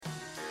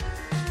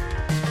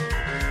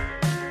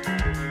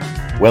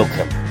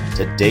Welcome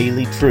to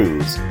Daily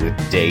Truths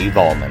with Dave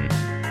Allman.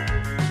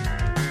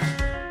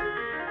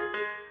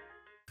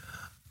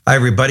 Hi,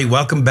 everybody.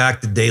 Welcome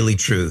back to Daily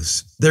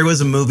Truths. There was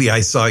a movie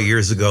I saw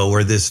years ago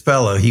where this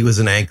fellow, he was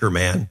an anchor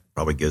man.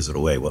 Probably gives it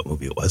away what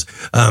movie it was.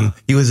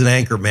 He was an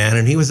anchor man,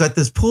 and he was at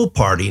this pool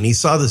party, and he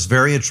saw this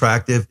very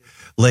attractive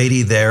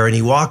lady there, and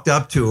he walked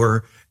up to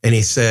her, and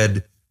he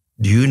said,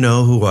 "Do you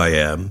know who I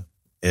am?"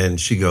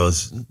 And she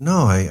goes,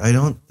 "No, I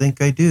don't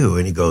think I do."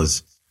 And he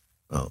goes,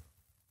 "Oh,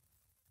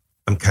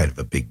 I'm kind of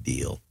a big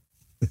deal."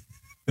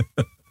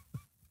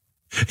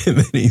 And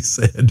then he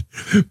said,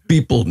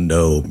 "People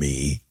know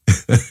me."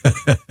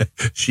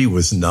 She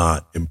was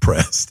not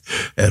impressed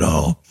at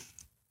all.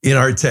 In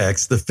our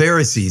text, the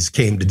Pharisees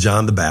came to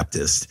John the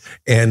Baptist,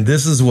 and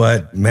this is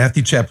what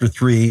Matthew chapter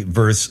 3,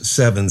 verse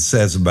 7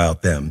 says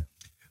about them.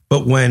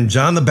 "But when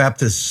John the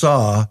Baptist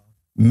saw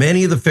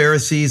many of the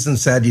Pharisees and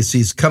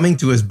Sadducees coming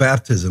to his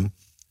baptism,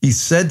 he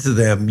said to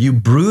them, 'You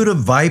brood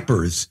of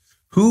vipers,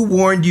 who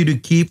warned you to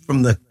keep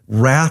from the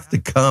wrath to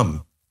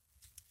come?'"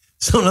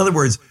 So in other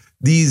words,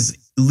 these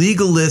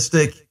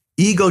legalistic,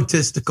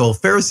 egotistical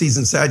Pharisees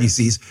and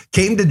Sadducees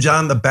came to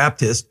John the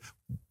Baptist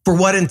for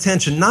what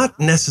intention? Not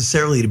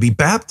necessarily to be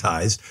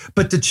baptized,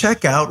 but to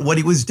check out what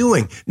he was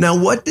doing. Now,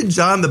 what did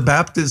John the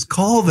Baptist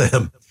call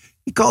them?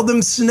 He called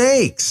them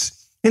snakes.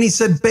 And he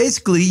said,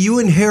 basically, you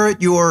inherit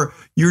your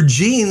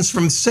genes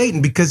from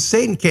Satan, because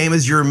Satan came,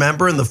 as you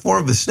remember, in the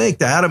form of a snake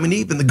to Adam and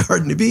Eve in the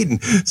Garden of Eden.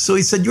 So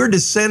he said, you're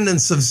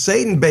descendants of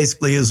Satan,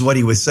 basically, is what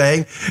he was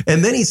saying.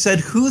 And then he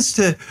said, who's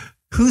to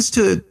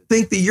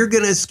think that you're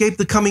going to escape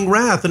the coming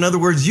wrath? In other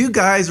words, you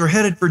guys are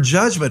headed for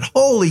judgment.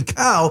 Holy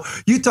cow.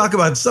 You talk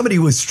about somebody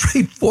who was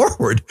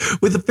straightforward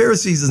with the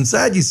Pharisees and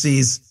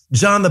Sadducees.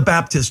 John the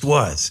Baptist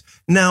was.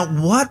 Now,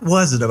 what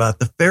was it about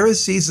the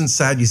Pharisees and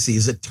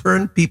Sadducees that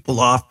turned people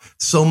off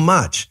so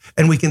much?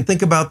 And we can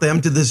think about them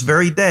to this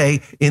very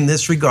day in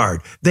this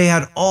regard. They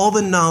had all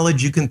the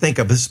knowledge you can think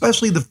of,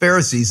 especially the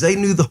Pharisees. They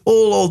knew the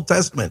whole Old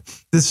Testament.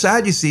 The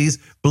Sadducees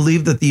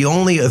believed that the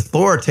only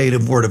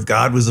authoritative word of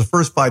God was the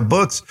first 5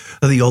 books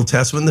of the Old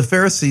Testament. The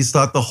Pharisees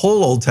thought the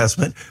whole Old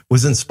Testament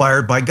was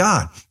inspired by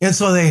God. And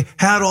so they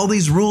had all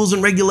these rules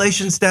and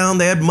regulations down.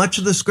 They had much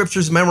of the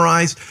scriptures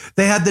memorized.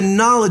 They had the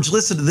knowledge.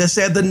 Listen to this.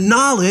 They had the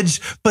knowledge,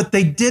 but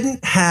they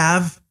didn't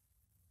have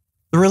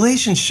the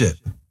relationship.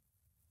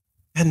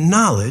 Had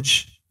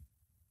knowledge,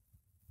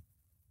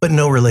 but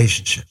no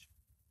relationship.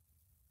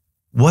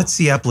 What's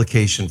the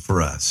application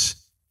for us?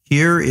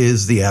 Here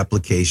is the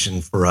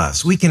application for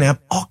us. We can have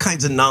all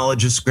kinds of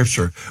knowledge of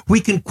scripture. We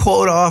can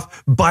quote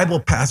off Bible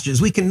passages.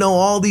 We can know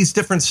all these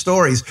different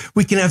stories.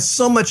 We can have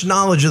so much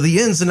knowledge of the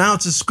ins and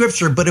outs of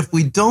scripture. But if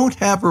we don't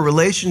have a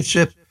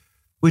relationship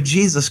with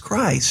Jesus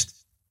Christ,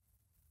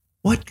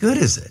 what good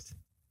is it?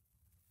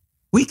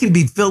 We can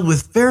be filled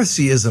with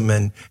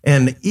Phariseeism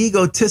and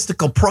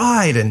egotistical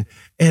pride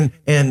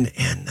and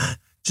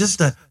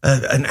just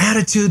an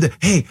attitude that,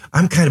 hey,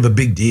 I'm kind of a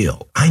big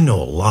deal. I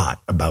know a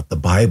lot about the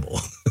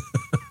Bible.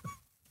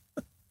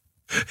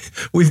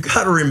 We've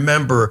got to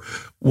remember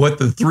what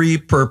the 3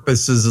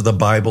 purposes of the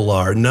Bible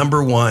are.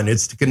 Number 1,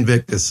 it's to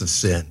convict us of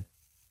sin.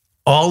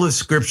 All of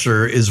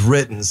Scripture is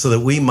written so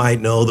that we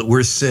might know that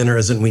we're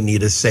sinners and we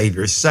need a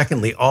Savior.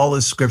 Secondly, all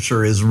of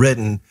Scripture is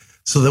written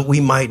so that we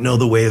might know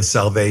the way of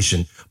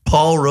salvation.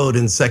 Paul wrote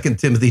in 2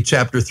 Timothy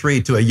chapter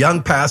 3 to a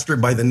young pastor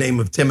by the name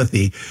of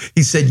Timothy.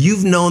 He said,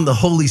 you've known the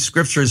Holy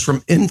Scriptures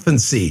from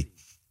infancy,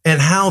 and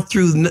how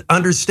through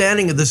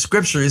understanding of the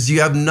Scriptures,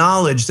 you have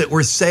knowledge that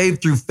we're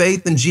saved through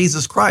faith in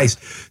Jesus Christ.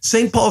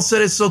 St. Paul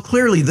said it so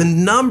clearly. The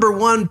number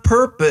 1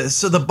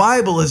 purpose of the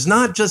Bible is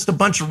not just a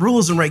bunch of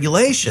rules and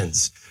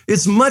regulations.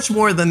 It's much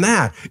more than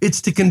that.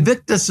 It's to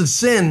convict us of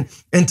sin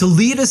and to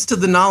lead us to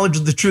the knowledge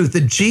of the truth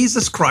that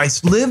Jesus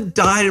Christ lived,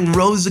 died, and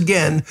rose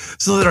again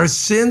so that our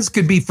sins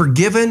could be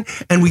forgiven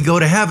and we go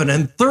to heaven.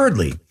 And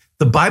thirdly,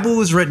 the Bible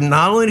was written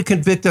not only to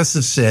convict us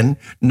of sin,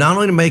 not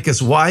only to make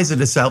us wise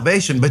unto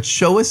salvation, but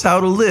show us how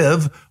to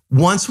live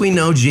once we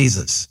know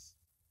Jesus.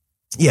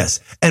 Yes,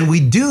 and we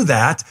do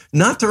that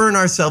not to earn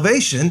our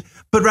salvation,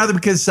 but rather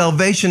because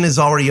salvation is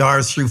already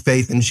ours through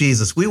faith in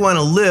Jesus. We want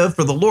to live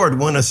for the Lord.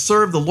 We want to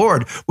serve the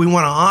Lord. We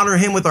want to honor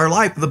him with our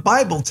life. The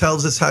Bible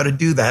tells us how to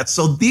do that.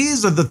 So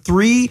these are the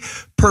 3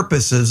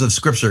 purposes of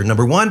Scripture.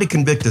 Number 1, to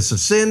convict us of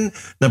sin.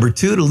 Number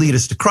 2, to lead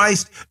us to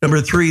Christ. Number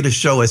 3, to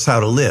show us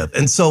how to live.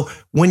 And so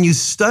when you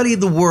study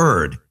the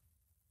Word,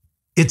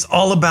 it's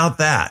all about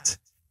that.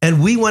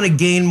 And we want to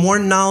gain more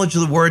knowledge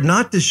of the Word,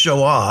 not to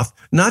show off,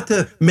 not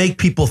to make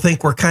people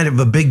think we're kind of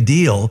a big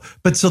deal,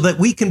 but so that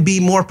we can be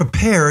more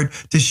prepared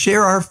to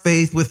share our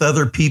faith with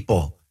other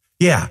people.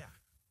 Yeah,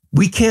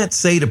 we can't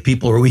say to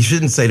people, or we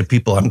shouldn't say to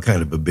people, I'm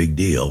kind of a big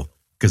deal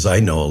because I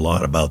know a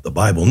lot about the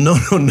Bible. No.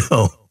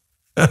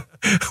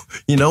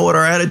 You know what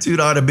our attitude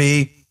ought to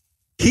be?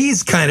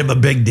 He's kind of a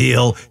big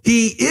deal.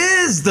 He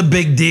is the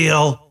big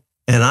deal,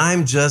 and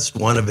I'm just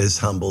one of his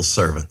humble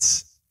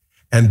servants.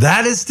 And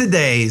that is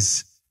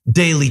today's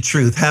Daily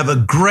Truth. Have a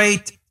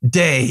great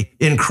day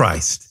in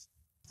Christ.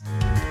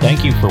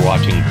 Thank you for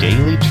watching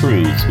Daily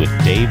Truths with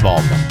Dave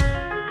Allman.